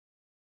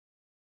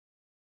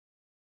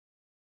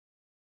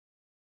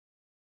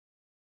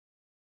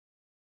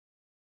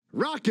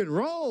Rock and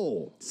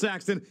roll.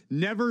 Saxton,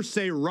 never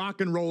say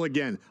rock and roll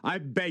again. I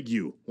beg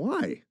you.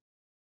 Why?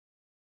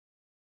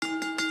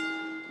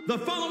 The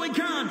following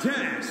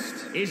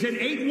contest is an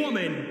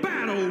 8-woman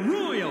battle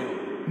royal.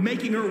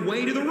 Making her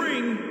way to the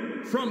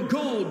ring from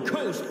Gold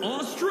Coast,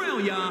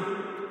 Australia,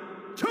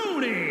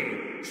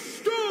 Toni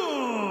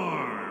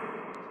Storm.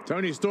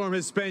 Toni Storm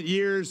has spent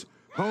years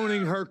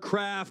honing her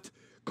craft,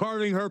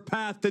 carving her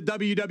path to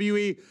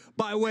WWE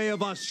by way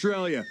of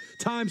Australia.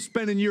 Time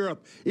spent in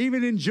Europe,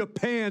 even in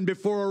Japan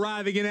before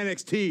arriving in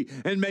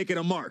NXT and making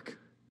a mark.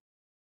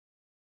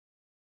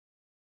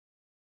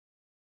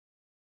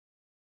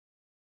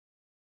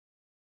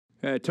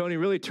 Toni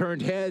really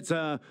turned heads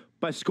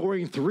by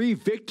scoring 3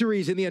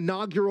 victories in the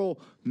inaugural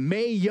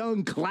Mae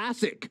Young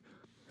Classic.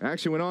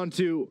 Actually went on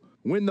to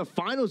win the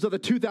finals of the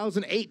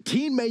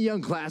 2018 Mae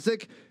Young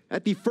Classic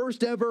at the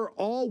first ever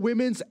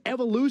all-women's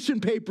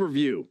Evolution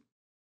pay-per-view.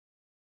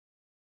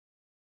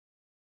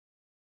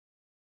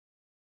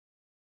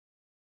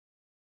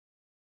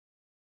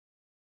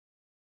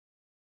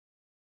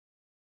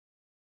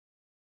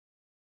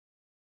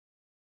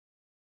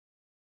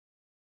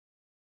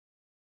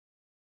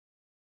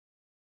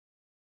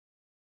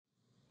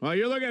 Well,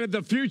 you're looking at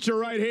the future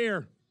right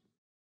here.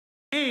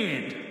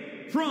 And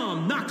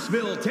from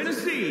Knoxville,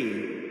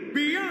 Tennessee,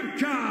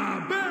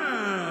 Bianca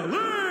Belair.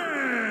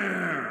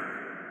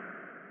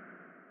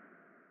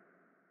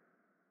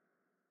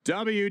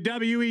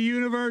 WWE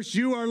Universe,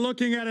 you are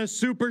looking at a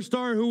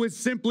superstar who is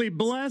simply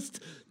blessed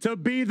to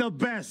be the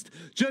best.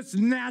 Just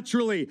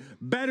naturally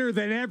better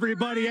than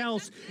everybody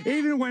else,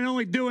 even when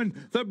only doing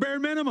the bare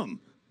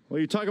minimum. Well,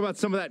 you talk about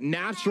some of that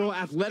natural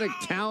athletic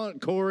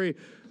talent, Corey.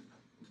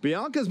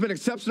 Bianca's been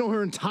exceptional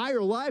her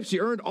entire life. She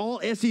earned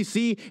all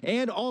SEC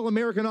and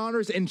All-American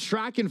honors in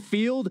track and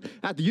field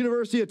at the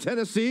University of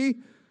Tennessee.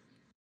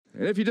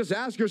 And if you just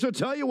ask her, she'll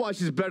tell you why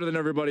she's better than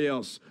everybody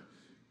else.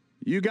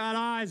 You got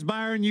eyes,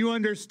 Byron. You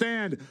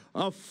understand.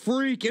 A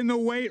freak in the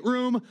weight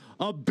room,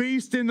 a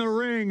beast in the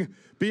ring.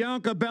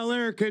 Bianca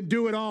Belair can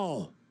do it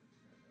all.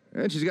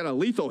 And she's got a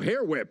lethal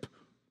hair whip.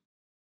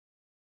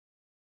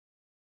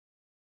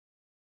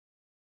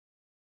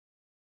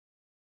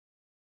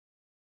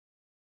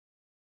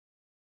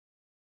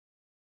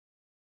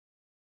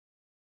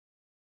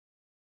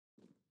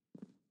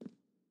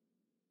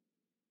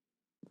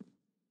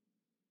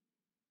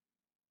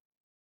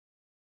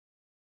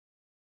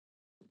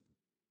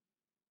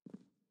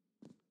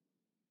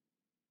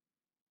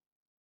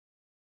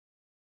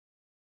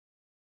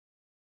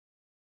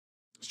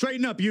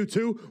 Straighten up, you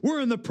two. We're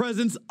in the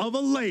presence of a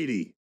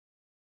lady.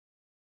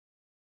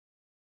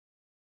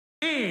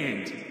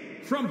 And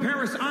from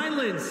Paris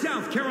Island,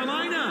 South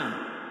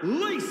Carolina,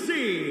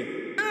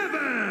 Lacey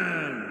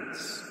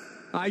Evans.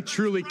 I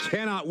truly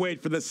cannot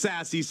wait for the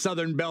sassy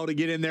Southern Belle to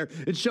get in there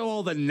and show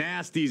all the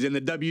nasties in the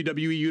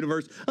WWE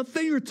Universe a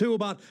thing or two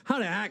about how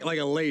to act like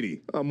a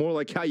lady. More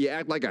like how you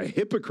act like a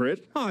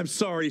hypocrite. Oh, I'm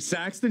sorry,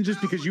 Saxton.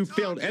 Just because you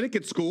failed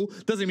etiquette school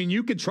doesn't mean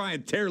you can try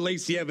and tear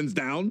Lacey Evans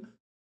down.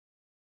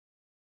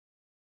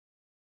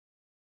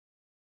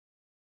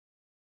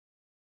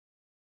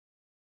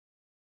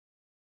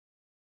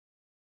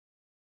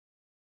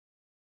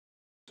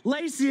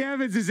 Lacey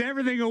Evans is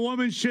everything a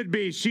woman should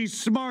be. She's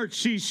smart,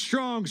 she's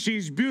strong,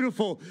 she's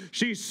beautiful.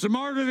 She's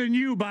smarter than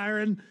you,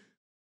 Byron.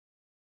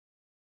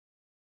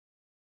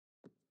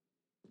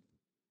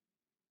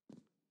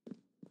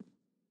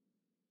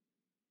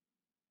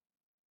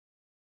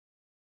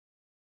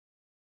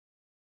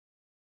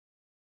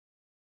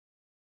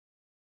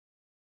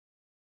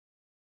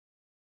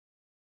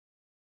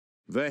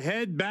 The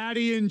head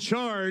baddie in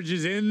charge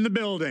is in the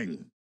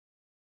building.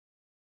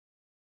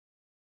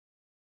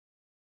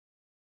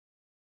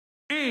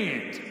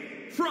 And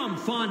from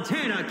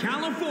Fontana,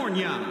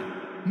 California,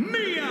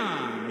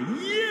 Mia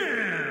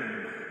Yim.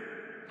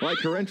 Like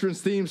her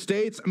entrance theme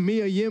states,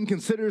 Mia Yim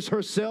considers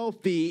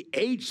herself the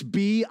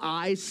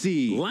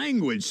HBIC.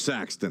 Language,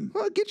 Saxton.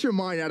 Well, get your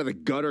mind out of the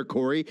gutter,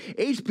 Corey.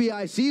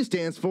 HBIC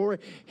stands for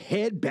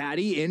Head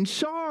Baddie in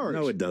Charge.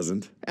 No, it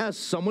doesn't. As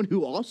someone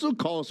who also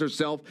calls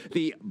herself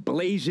the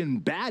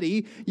Blasian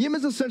Baddie, Yim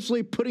is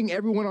essentially putting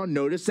everyone on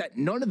notice that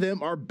none of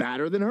them are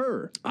badder than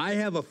her. I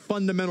have a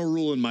fundamental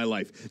rule in my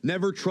life.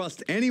 Never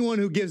trust anyone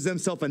who gives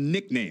themselves a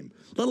nickname,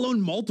 let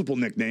alone multiple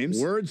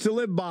nicknames. Words to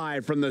live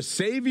by from the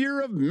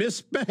savior of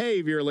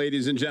misbehavior,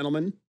 ladies and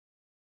gentlemen.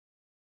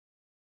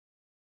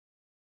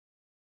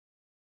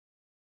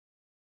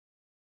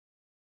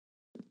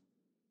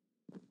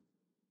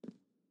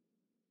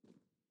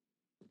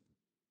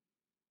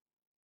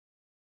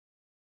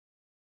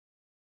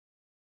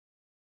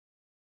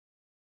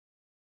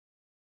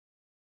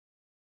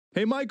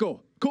 Hey,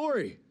 Michael,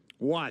 Corey.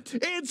 What?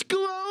 It's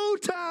glow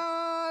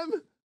time!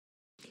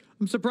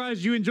 I'm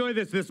surprised you enjoy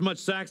this much,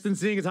 Saxton,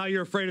 seeing as how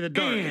you're afraid of the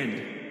dark.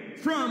 And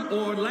from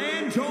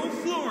Orlando,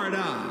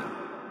 Florida,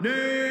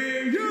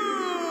 Naomi.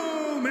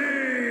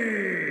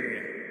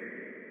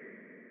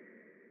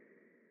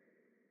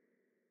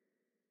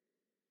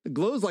 It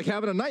glows like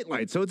having a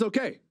nightlight, so it's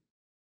okay.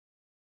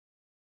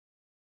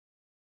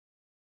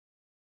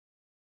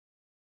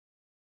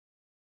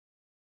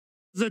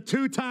 is a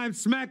two-time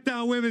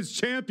SmackDown Women's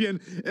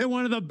Champion and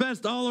one of the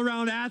best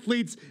all-around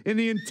athletes in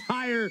the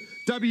entire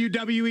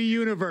WWE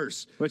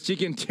Universe. But she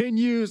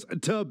continues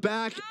to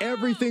back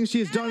everything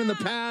she's done in the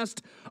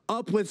past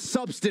up with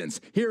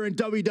substance here in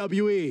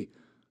WWE.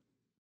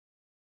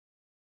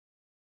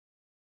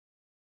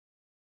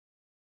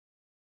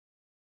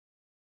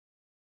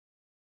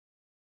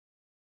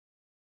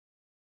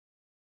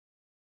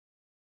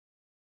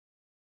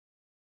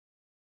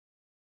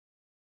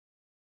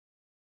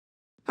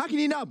 How can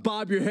you not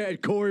bob your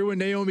head, Corey, when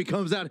Naomi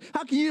comes out?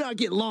 How can you not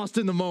get lost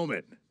in the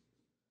moment?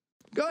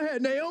 Go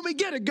ahead, Naomi,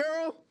 get it,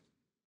 girl.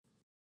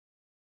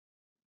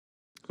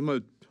 I'm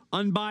an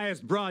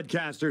unbiased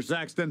broadcaster,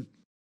 Saxton.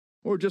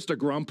 Or just a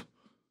grump.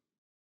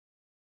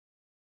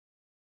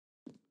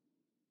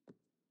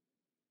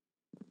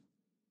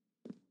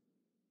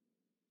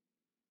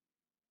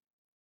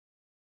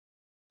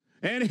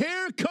 And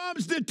here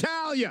comes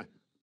Natalya.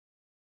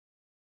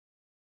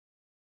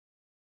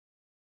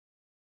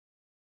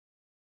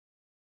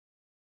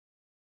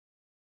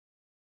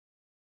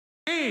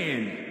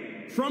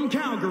 And from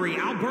Calgary,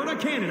 Alberta,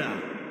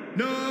 Canada,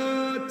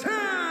 Natalya!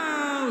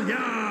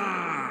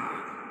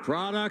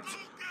 Product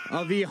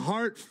of the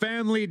Hart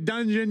family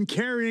dungeon,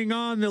 carrying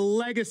on the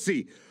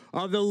legacy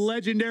of the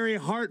legendary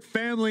Hart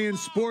family in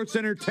sports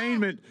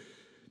entertainment.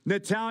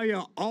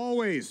 Natalya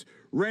always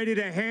ready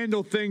to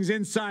handle things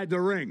inside the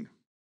ring.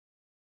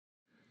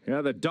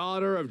 Yeah, the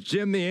daughter of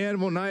Jim the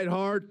Animal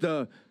Neidhart,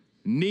 the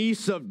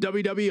niece of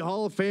WWE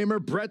Hall of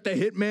Famer Bret the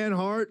Hitman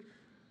Hart.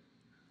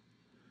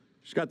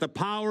 She's got the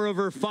power of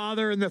her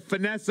father and the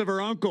finesse of her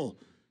uncle.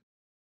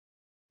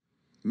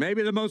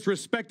 Maybe the most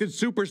respected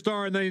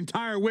superstar in the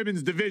entire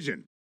women's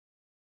division.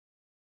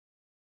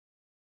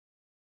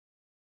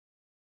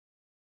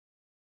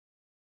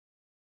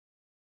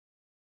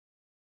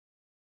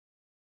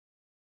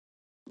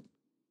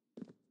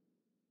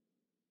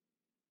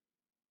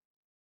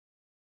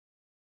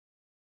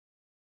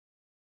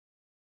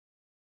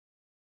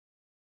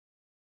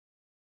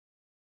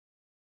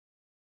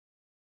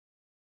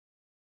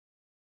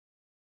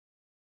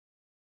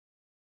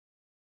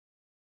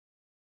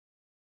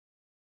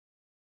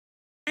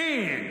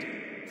 And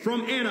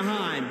from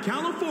Anaheim,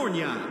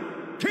 California,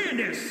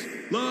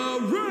 Candice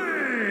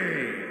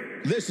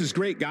LeRae. This is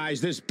great,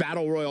 guys. This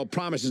battle royal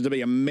promises to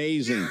be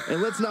amazing.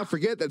 And let's not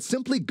forget that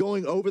simply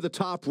going over the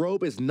top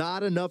rope is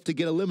not enough to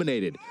get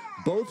eliminated.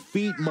 Both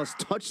feet must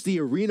touch the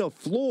arena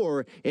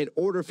floor in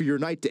order for your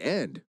night to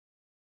end.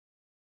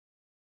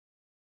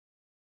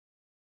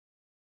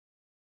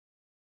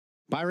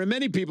 Byron,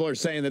 many people are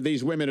saying that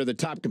these women are the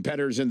top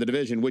competitors in the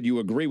division. Would you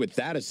agree with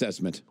that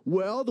assessment?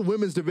 Well, the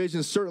women's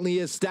division certainly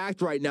is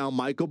stacked right now,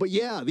 Michael. But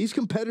yeah, these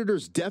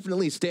competitors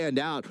definitely stand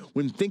out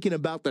when thinking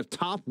about the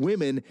top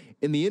women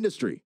in the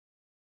industry.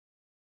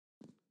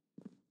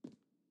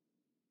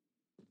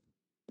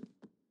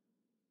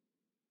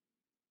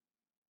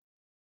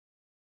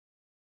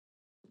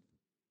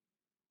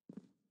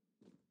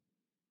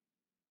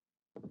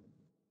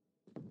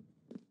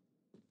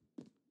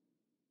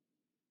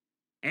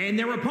 And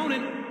their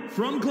opponent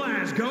from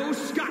Glasgow,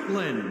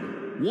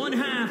 Scotland, one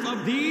half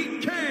of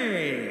the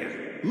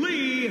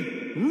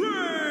Lee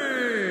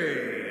Ray.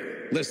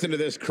 Listen to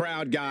this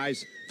crowd,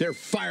 guys. They're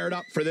fired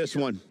up for this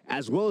one.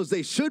 As well as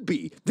they should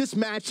be. This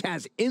match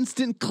has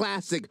instant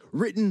classic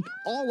written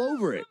all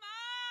over it.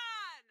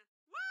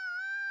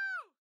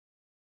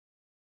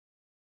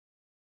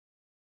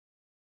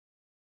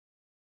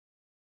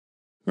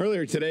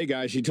 Earlier today,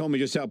 guys, she told me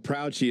just how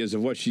proud she is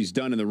of what she's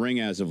done in the ring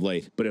as of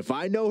late. But if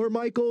I know her,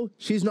 Michael,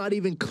 she's not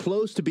even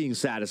close to being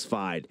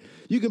satisfied.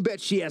 You can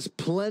bet she has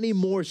plenty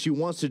more she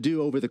wants to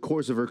do over the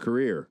course of her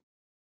career.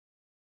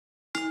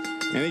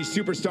 And these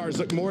superstars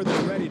look more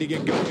than ready to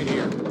get going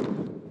here.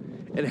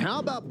 And how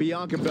about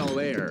Bianca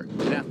Belair?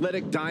 An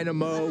athletic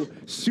dynamo,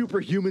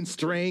 superhuman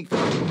strength,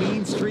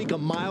 mean streak a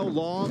mile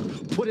long,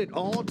 put it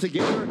all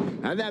together,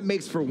 and that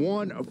makes for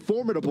one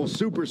formidable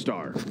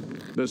superstar.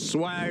 The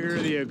swagger,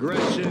 the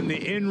aggression, the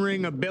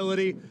in-ring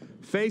ability,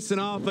 facing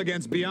off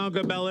against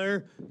Bianca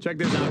Belair. Check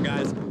this out,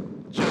 guys.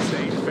 Just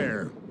ain't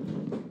fair.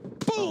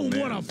 Boom,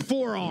 what a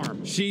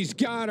forearm. She's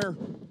got her.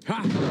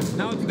 Ha!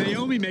 Now it's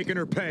Naomi making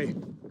her pay.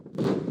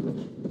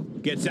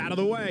 Gets out of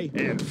the way.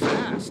 And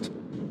fast.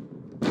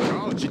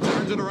 Oh, she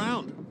turns it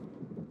around.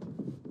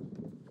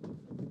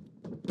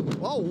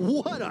 Oh,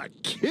 what a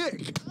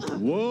kick.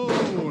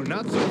 Whoa,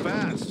 not so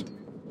fast.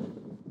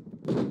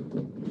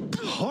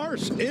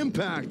 Harsh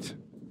impact.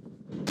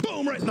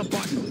 Boom, right in the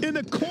button. In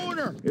the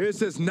corner.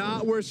 This is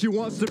not where she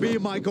wants to be,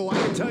 Michael. I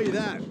can tell you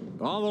that.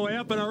 All the way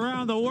up and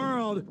around the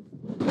world.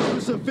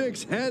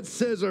 Crucifix head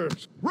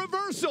scissors.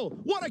 Reversal.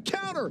 What a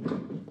counter.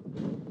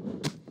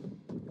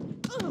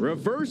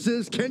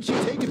 Reverses. Can she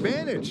take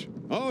advantage?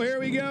 Oh, here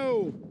we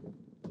go.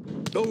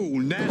 Oh,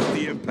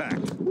 nasty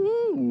impact.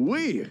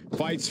 Woo-wee.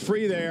 Fights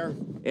free there.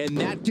 And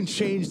that can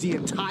change the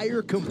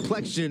entire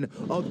complexion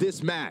of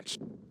this match.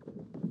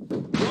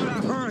 What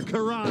a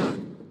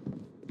hurricanrana.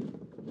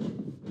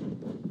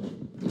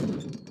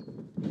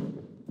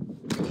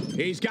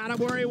 He's got him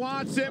where he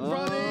wants him,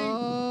 buddy.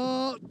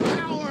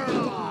 Power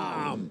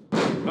bomb.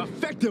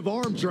 Effective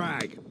arm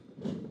drag.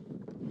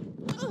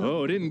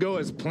 Oh, didn't go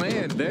as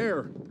planned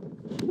there.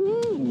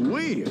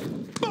 Woo-wee.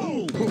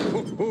 Boom.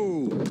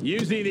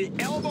 Using the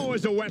elbow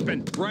as a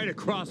weapon. Right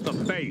across the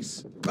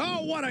face.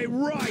 Oh, what a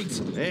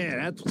right. Man,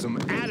 that's some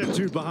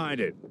attitude behind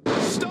it.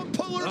 Stump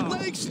puller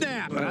leg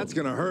snap. That's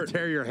gonna hurt.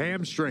 Tear your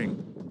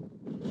hamstring.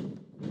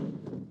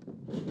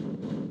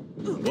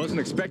 Wasn't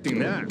expecting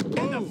that.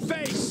 In the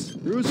face.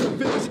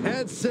 Crucifix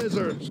head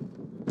scissors.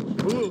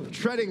 Ooh,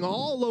 treading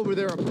all over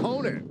their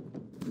opponent.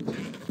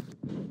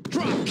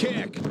 Drop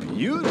kick.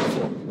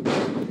 Beautiful.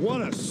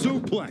 What a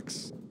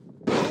suplex.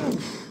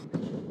 Oof.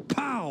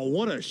 Pow,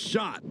 what a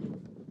shot.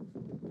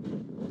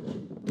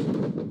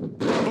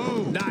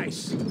 Boom.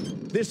 Nice.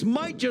 This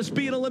might just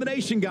be an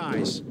elimination,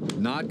 guys.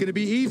 Not gonna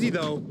be easy,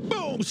 though.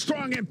 Boom.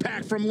 Strong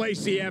impact from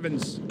Lacey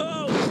Evans.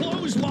 Oh,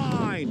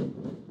 clothesline.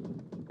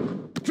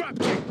 Drop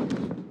kick.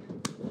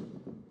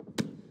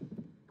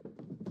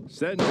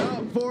 Setting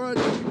up for a...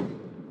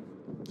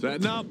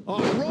 Setting up.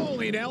 A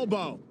rolling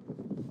elbow.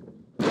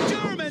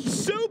 German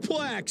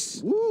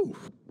suplex. Woo.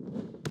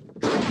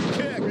 Drop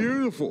kick.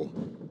 Beautiful.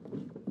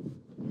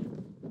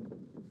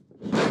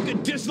 That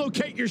could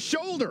dislocate your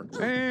shoulder.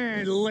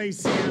 And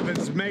Lacey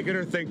Evans making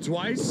her think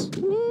twice.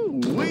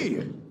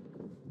 Woo-wee.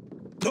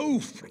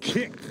 Oof.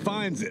 Kick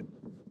finds it.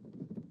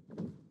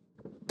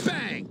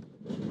 Bang.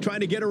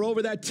 Trying to get her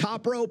over that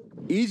top rope.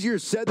 Easier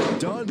said than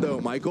done, though,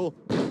 Michael.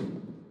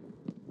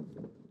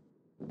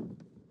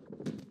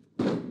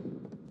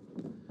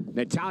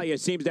 Natalya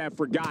seems to have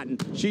forgotten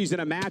she's in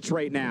a match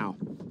right now.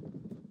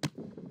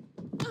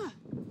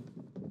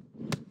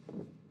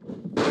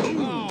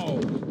 Oh,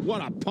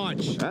 what a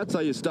punch. That's how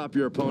you stop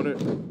your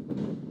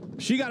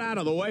opponent. She got out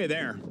of the way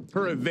there.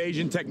 Her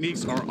evasion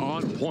techniques are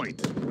on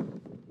point.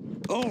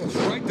 Oh,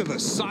 right to the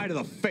side of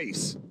the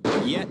face.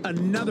 Yet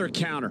another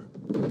counter.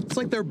 It's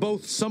like they're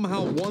both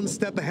somehow one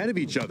step ahead of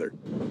each other.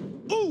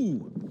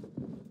 Ooh.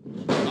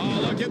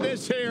 Oh, look at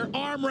this here.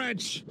 Arm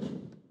wrench.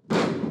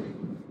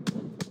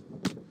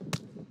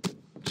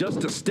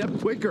 Just a step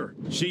quicker.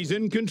 She's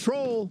in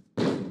control.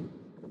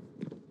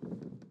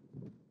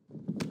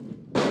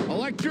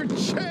 Electric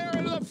chair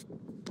into the...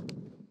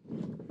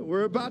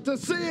 We're about to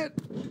see it.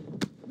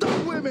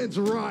 The women's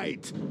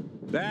right.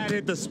 That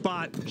hit the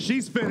spot.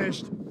 She's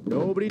finished.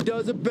 Nobody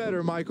does it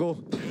better,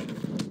 Michael.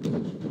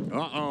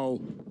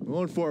 Uh-oh.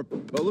 Going for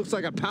it looks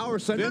like a power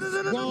set. This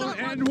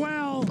won't end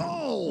well.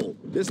 Oh,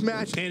 this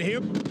match. And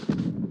here.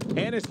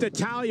 And it's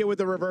Natalya with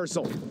the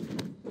reversal.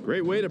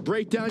 Great way to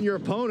break down your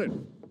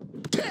opponent.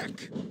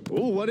 Kick.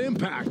 Ooh, what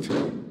impact.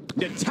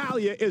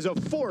 Natalya is a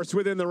force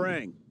within the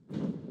ring.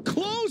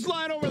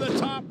 Clothesline over the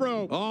top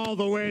rope. All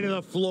the way to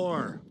the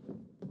floor.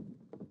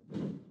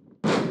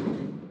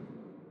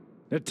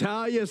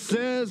 Natalya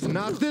says,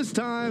 not this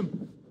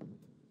time.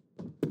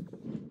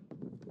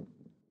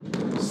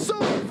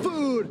 Soul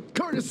food,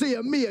 courtesy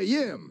of Mia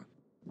Yim.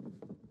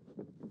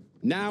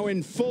 Now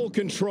in full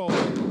control.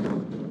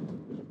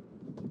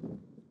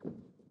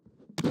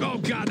 Oh,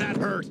 God, that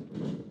hurt.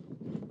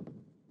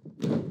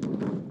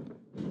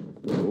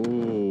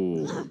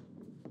 Ooh.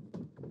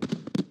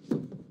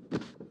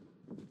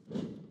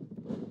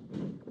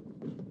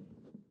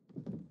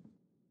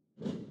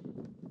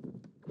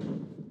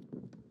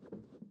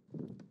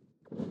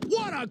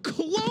 What a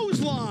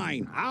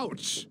clothesline.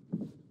 Ouch.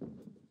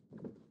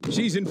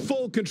 She's in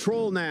full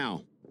control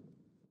now.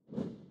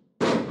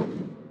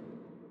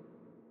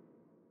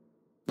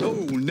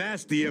 Oh,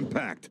 nasty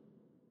impact.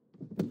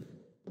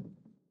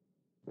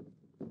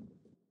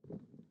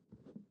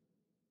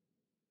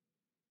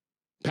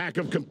 Pack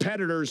of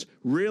competitors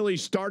really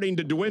starting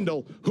to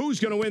dwindle. Who's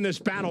going to win this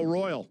battle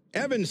royal?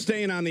 Evans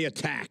staying on the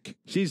attack.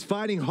 She's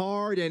fighting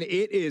hard, and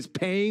it is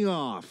paying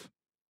off.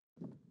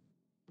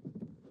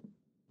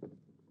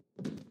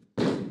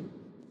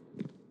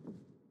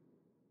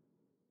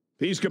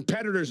 These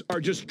competitors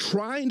are just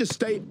trying to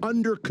stay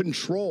under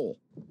control.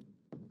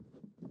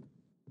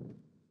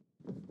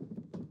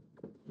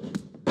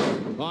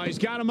 Oh, he's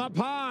got him up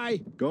high.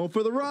 Going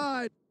for the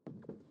ride.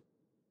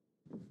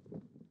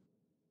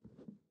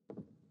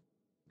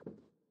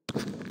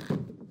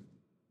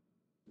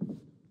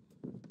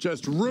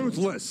 Just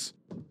ruthless.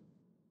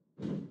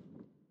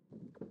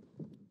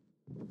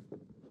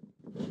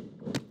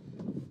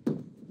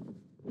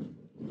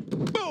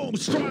 Boom!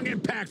 Strong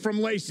impact from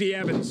Lacey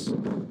Evans.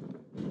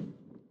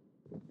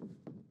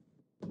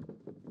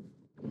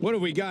 What do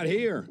we got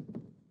here?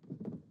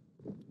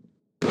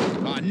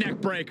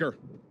 Neck breaker.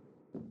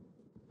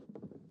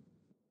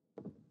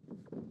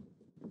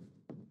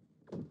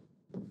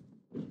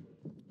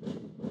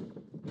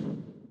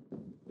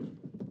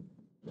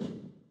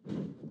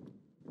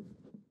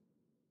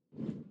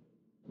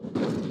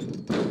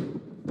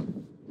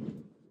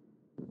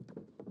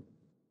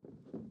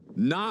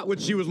 Not what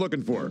she was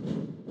looking for.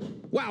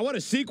 Wow, what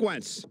a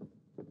sequence.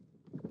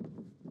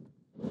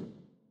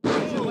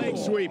 Oh, leg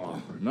sweep.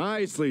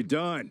 Nicely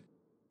done.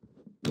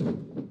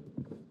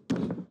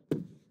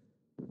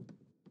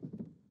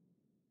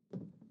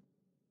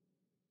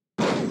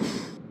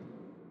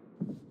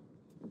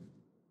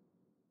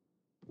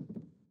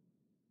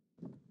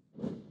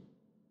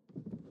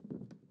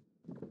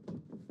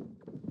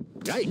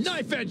 Yikes.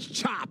 Knife edge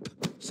chop.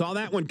 Saw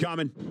that one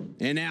coming.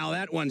 And now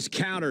that one's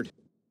countered.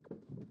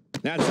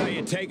 That's how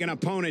you take an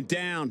opponent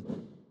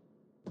down.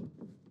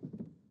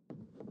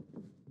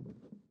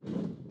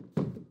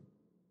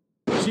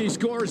 She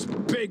scores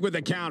big with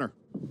the counter.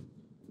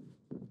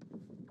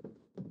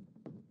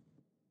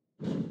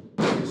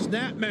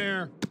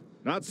 Snapmare.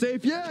 Not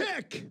safe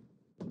yet. Kick.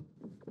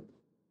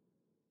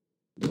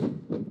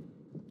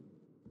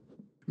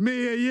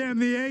 Mia Yim,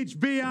 the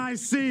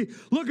HBIC,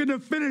 looking to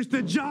finish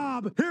the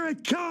job. Here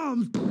it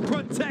comes.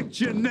 Protect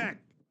your neck.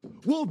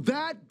 Will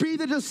that be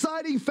the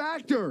deciding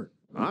factor?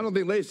 I don't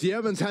think Lacey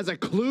Evans has a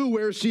clue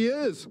where she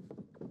is.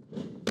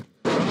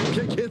 Drop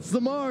kick hits the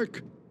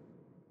mark.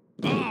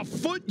 Oh,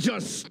 foot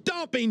just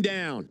stomping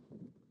down.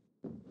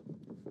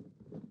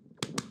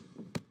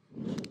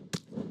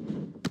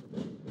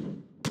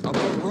 A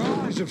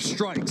barrage of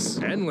strikes.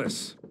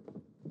 Endless.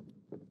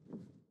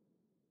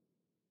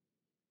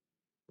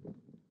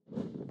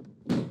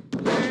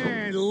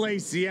 And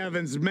Lacey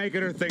Evans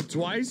making her think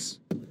twice.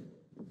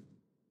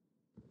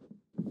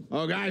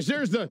 Oh, guys,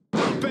 there's the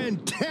Up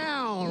and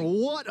down.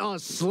 What a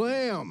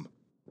slam.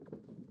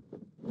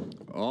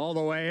 All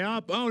the way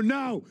up. Oh,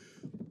 no.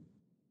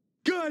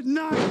 Good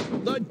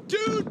night. the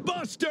Dude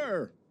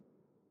Buster.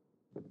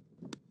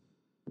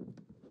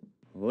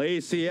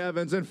 Lacey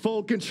Evans in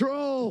full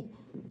control.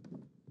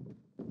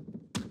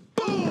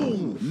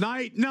 Boom.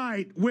 Night,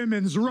 night,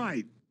 women's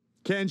right.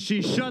 Can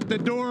she shut the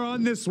door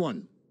on this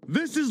one?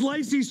 This is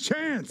Lacey's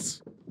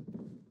chance.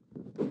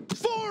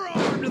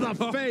 Forearm to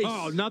the face.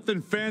 Oh,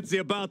 nothing fancy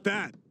about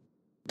that.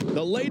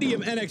 The lady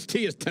of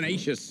NXT is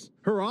tenacious.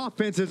 Her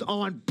offense is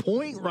on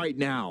point right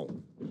now.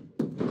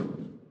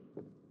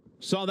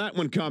 Saw that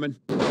one coming.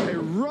 A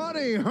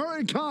running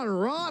Hurricane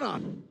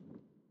Rana.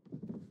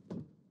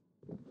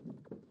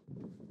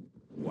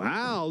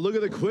 Wow, look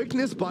at the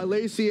quickness by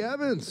Lacey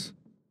Evans.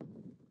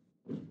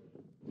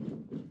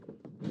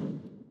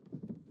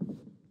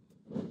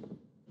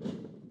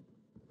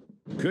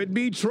 Could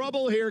be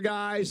trouble here,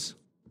 guys.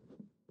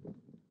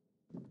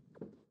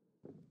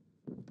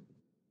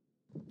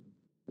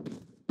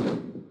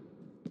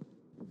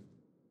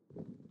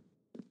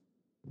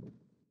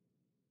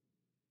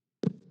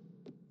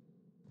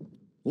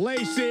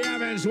 Lacey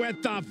Evans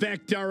with the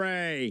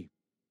victory.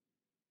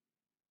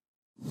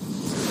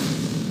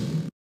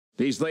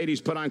 These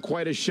ladies put on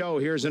quite a show.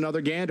 Here's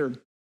another gander.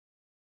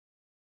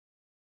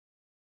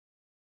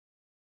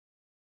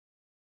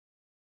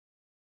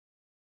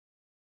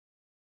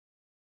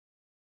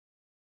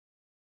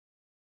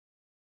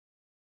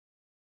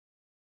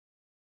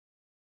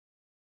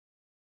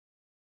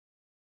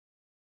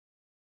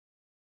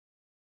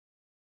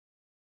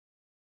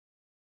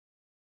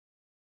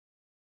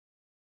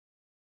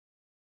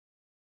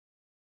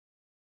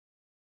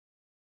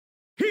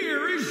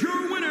 Here is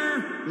your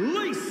winner,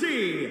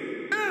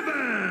 Lacey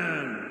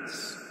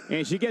Evans.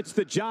 And she gets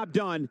the job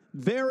done.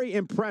 Very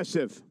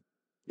impressive.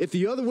 If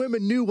the other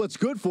women knew what's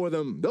good for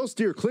them, they'll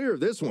steer clear of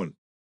this one.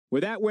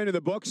 With that win in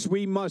the books,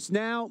 we must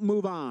now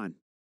move on.